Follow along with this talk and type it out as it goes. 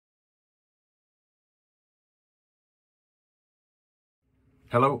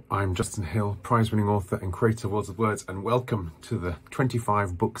Hello, I'm Justin Hill, prize-winning author and creator of Worlds of Words, and welcome to the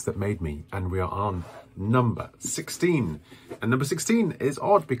 25 books that made me, and we are on number 16. And number 16 is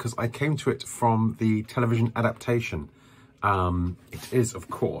odd because I came to it from the television adaptation. It is, of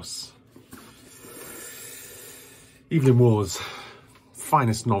course, Evelyn Waugh's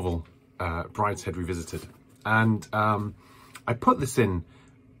finest novel, Brideshead Revisited. And I put this in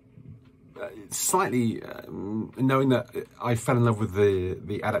slightly knowing that I fell in love with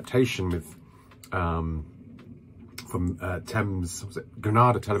the adaptation with from Thames, was it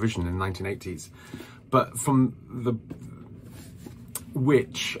Granada Television in the 1980s, but from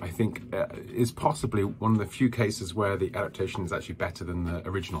which I think is possibly one of the few cases where the adaptation is actually better than the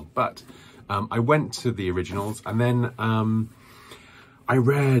original. But I went to the originals, and then I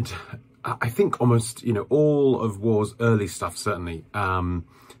read, I think almost, all of Waugh's early stuff, certainly,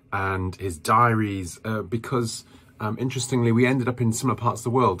 and his diaries, because interestingly, we ended up in similar parts of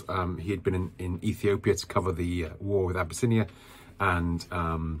the world. He had been in Ethiopia to cover the war with Abyssinia, and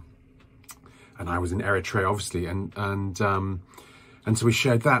I was in Eritrea, obviously, and so we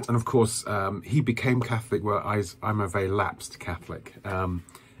shared that. And of course, he became Catholic, whereas I'm a very lapsed Catholic.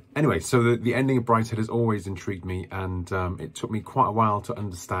 Anyway, so the ending of Brideshead has always intrigued me, and it took me quite a while to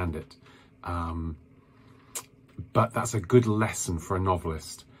understand it. But that's a good lesson for a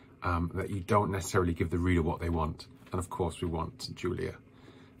novelist, that you don't necessarily give the reader what they want. And of course, we want Julia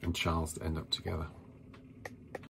and Charles to end up together.